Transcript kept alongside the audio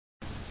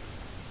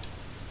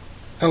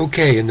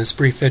Okay, in this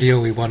brief video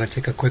we want to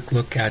take a quick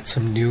look at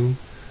some new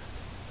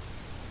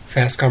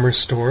Fastcommerce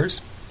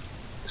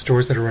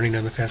stores that are running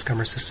on the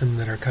Fastcommerce system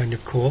that are kind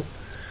of cool.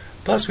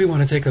 Plus we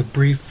want to take a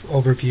brief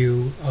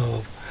overview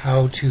of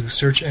how to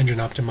search engine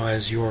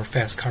optimize your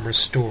Fastcommerce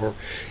store.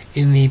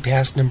 In the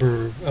past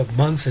number of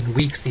months and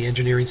weeks, the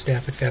engineering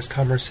staff at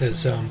Fastcommerce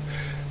has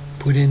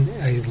put in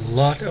a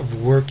lot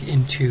of work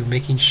into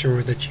making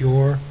sure that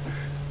your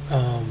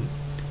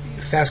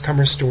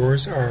Fastcommerce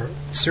stores are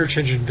search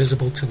engine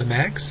visible to the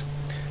max.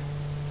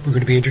 We're going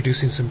to be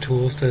introducing some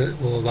tools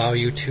that will allow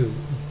you to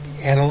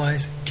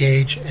analyze,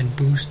 gauge, and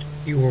boost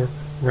your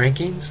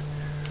rankings.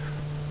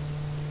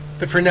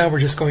 But for now, we're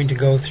just going to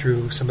go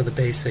through some of the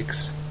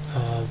basics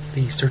of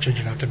the search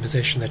engine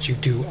optimization that you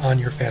do on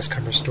your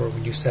Fastcommerce store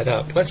when you set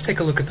up. Let's take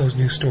a look at those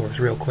new stores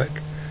real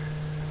quick.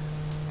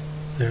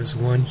 There's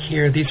one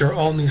here. These are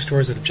all new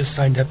stores that have just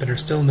signed up and are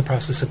still in the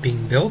process of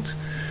being built,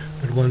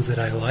 but ones that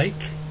I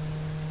like.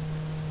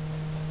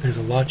 There's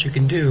a lot you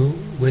can do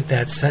with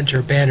that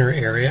center banner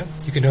area.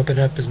 You can open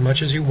up as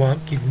much as you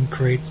want. You can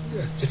create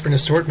a different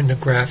assortment of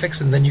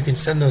graphics, and then you can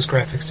send those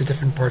graphics to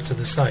different parts of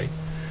the site.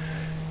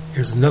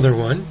 Here's another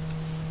one.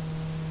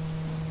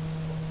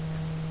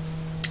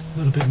 A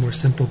little bit more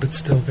simple, but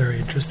still very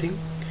interesting.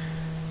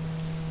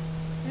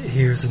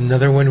 Here's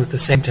another one with the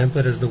same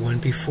template as the one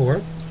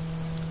before.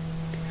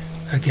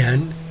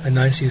 Again, a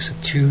nice use of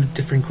two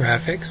different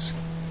graphics.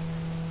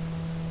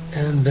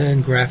 And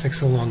then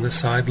graphics along the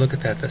side. Look at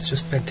that, that's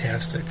just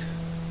fantastic.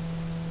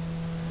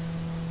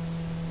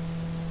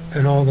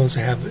 And all those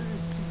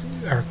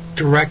are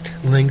direct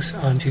links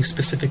onto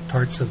specific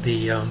parts of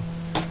the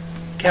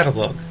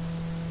catalog.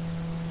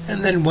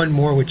 And then one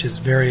more which is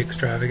very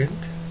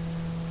extravagant.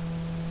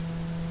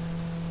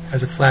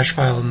 Has a flash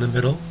file in the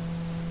middle.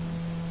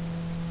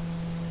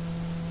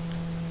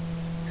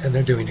 And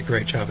they're doing a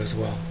great job as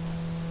well.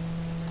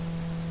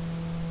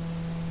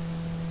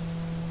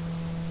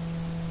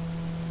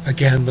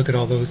 Again, look at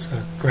all those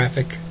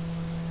graphic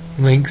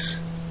links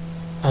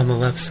on the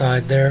left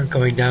side there,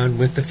 going down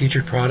with the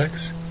featured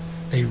products.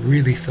 They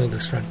really fill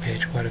this front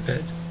page quite a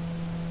bit.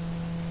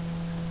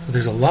 So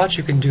there's a lot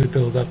you can do to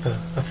build up a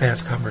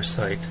Fastcommerce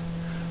site.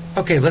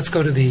 Okay, let's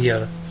go to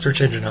the search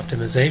engine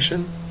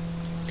optimization.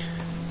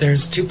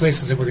 There's two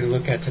places that we're going to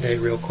look at today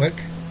real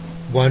quick.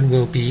 One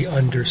will be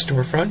under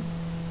storefront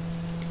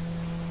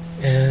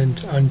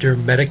and under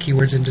meta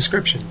keywords and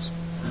descriptions.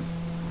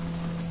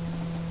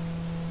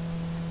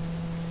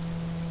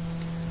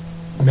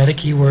 Meta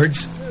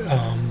keywords,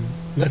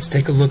 let's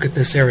take a look at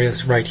this area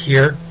right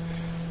here.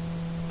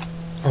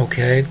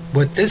 Okay,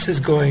 where this is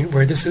going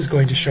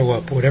to show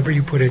up, whatever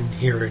you put in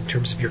here in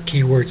terms of your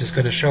keywords is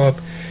going to show up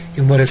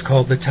in what is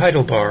called the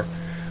title bar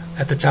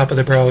at the top of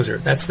the browser.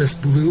 That's this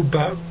blue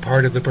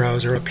part of the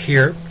browser up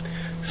here.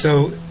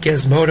 So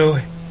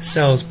Gizmodo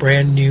sells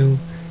brand new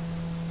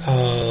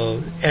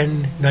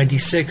N96,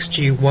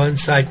 G1,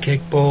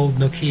 Sidekick, Bold,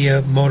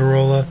 Nokia,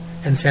 Motorola,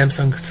 and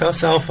Samsung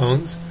cell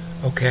phones.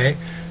 Okay.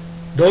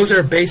 Those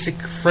are basic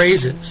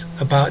phrases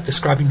about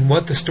describing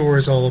what the store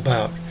is all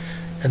about.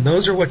 And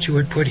those are what you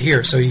would put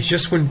here. So you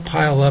just wouldn't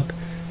pile up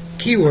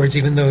keywords,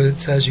 even though it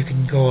says you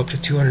can go up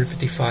to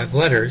 255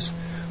 letters.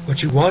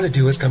 What you want to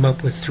do is come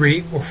up with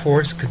 3 or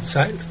 4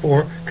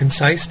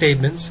 concise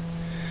statements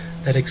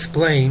that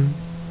explain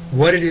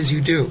what it is you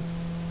do.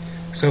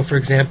 So for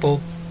example,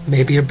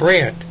 maybe a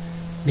brand,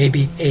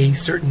 maybe a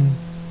certain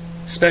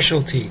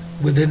specialty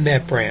within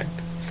that brand.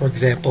 For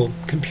example,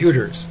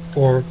 computers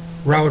or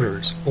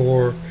routers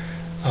or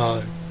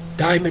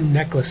diamond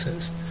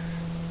necklaces,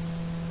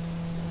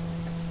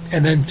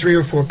 and then 3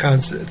 or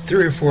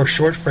 4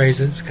 short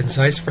phrases,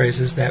 concise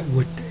phrases that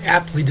would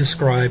aptly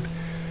describe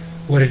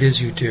what it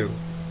is you do.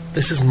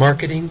 This is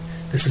marketing.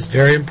 This is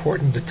very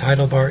important. The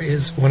title bar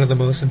is one of the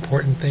most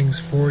important things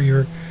for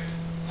your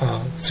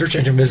search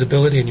engine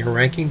visibility and your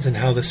rankings and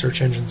how the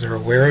search engines are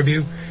aware of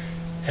you,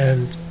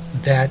 and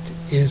that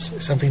is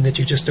something that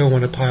you just don't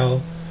want to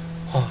pile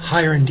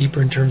higher and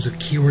deeper in terms of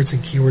keywords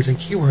and keywords and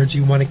keywords.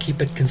 You want to keep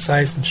it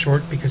concise and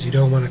short because you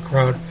don't want to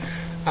crowd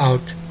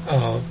out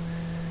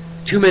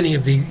too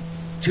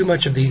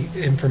much of the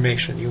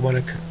information. You want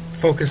to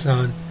focus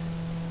on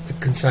the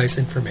concise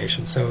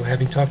information. So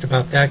having talked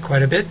about that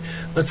quite a bit,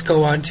 let's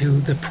go on to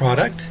the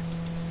product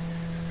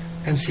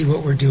and see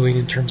what we're doing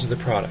in terms of the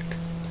product.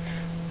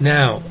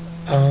 Now,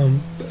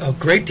 a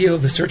great deal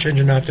of the search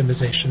engine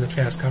optimization that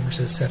Fastcommerce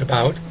has set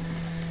about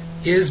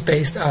is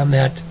based on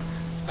that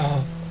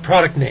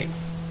product name.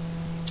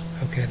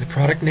 Okay, the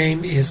product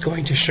name is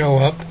going to show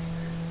up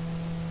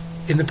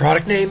in the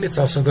product name. It's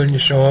also going to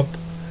show up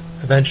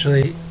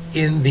eventually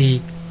in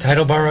the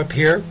title bar up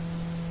here.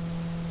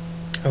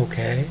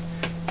 Okay,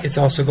 it's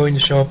also going to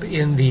show up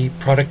in the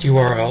product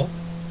URL.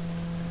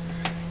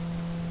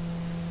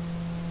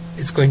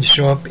 It's going to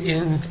show up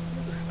in,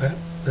 well,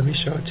 let me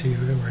show it to you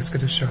where it's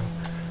going to show.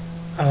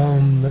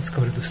 Let's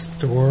go to the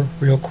store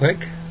real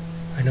quick.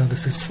 I know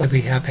this is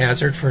slightly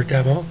haphazard for a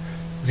demo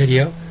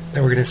video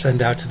that we're going to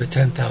send out to the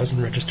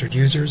 10,000 registered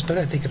users, but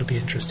I think it'll be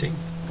interesting.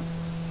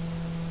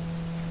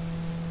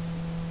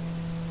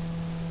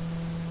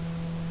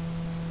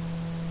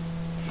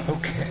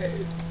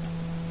 Okay.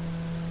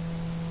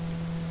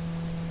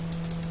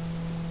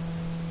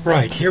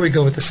 Right, here we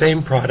go with the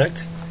same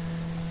product,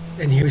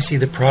 and here we see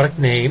the product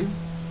name,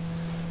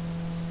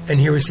 and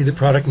here we see the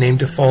product name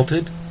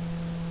defaulted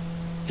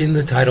in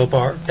the title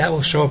bar. That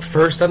will show up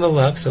first on the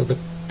left, so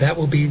that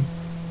will be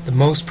the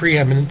most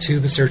preeminent to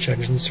the search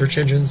engine. Search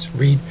engines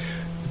read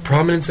the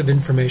prominence of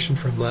information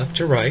from left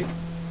to right.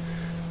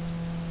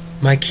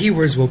 My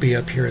keywords will be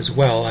up here as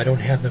well. I don't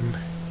have them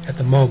at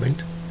the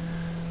moment.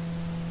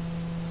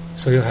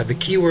 So you'll have the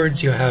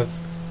keywords, you'll have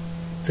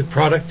the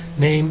product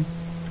name,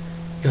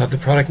 you'll have the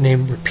product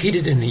name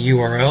repeated in the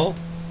URL,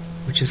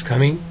 which is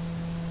coming.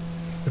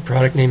 The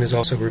product name is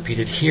also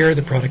repeated here.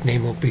 The product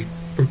name will be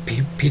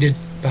repeated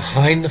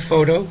behind the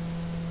photo.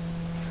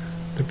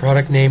 The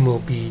product name will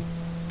be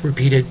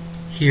repeated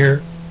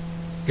here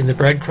in the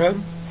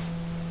breadcrumb.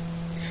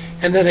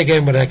 And then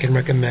again, what I can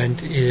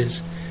recommend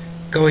is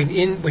going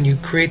in when you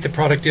create the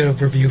product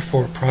overview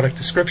for product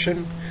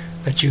description,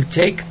 that you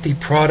take the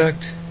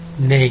product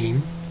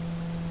name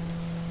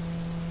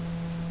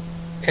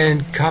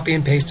and copy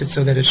and paste it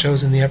so that it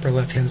shows in the upper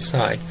left hand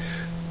side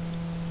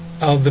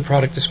of the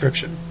product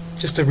description.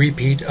 Just a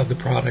repeat of the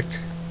product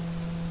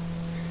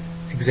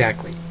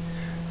exactly.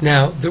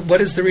 Now,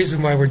 what is the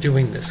reason why we're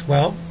doing this?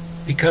 Well,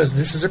 because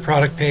this is a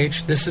product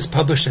page. This is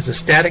published as a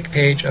static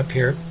page up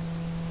here,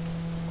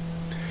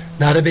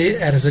 not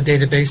as a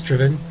database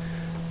driven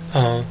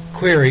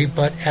query,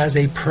 but as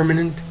a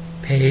permanent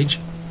page,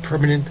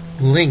 permanent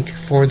link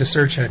for the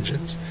search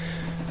engines.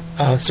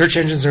 Search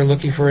engines are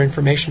looking for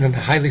information in a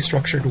highly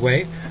structured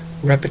way.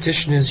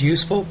 Repetition is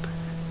useful,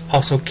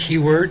 also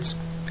keywords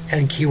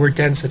and keyword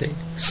density.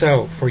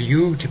 So for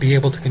you to be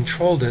able to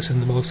control this in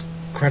the most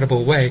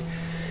credible way,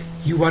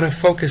 you want to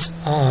focus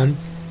on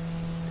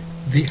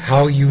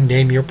how you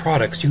name your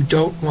products. You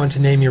don't want to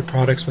name your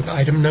products with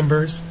item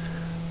numbers,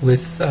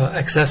 with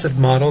excessive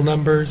model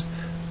numbers.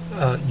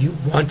 You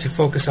want to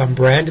focus on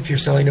brand. If you're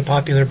selling a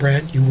popular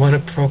brand, you want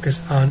to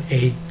focus on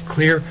a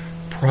clear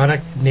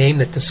product name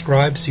that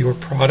describes your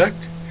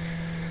product.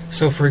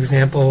 So for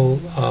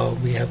example,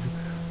 we have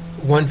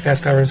one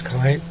Fastcommerce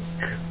client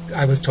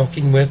I was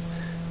talking with,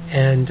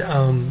 and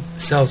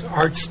sells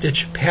art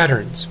stitch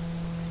patterns.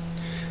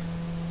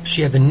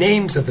 She had the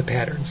names of the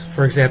patterns,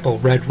 for example,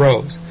 red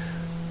rose,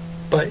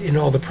 but in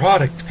all the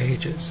product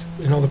pages,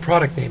 in all the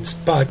product names,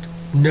 but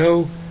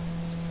no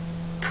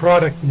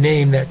product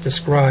name that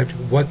described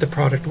what the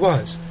product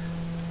was.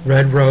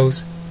 Red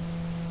rose,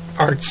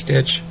 art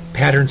stitch,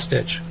 pattern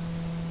stitch,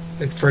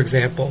 for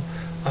example.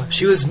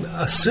 She was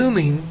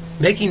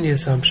making the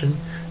assumption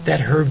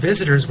that her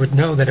visitors would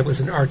know that it was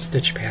an art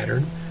stitch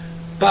pattern,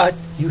 but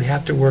you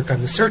have to work on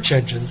the search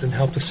engines and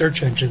help the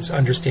search engines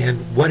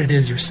understand what it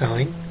is you're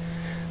selling.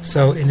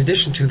 So in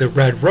addition to the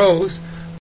red rose,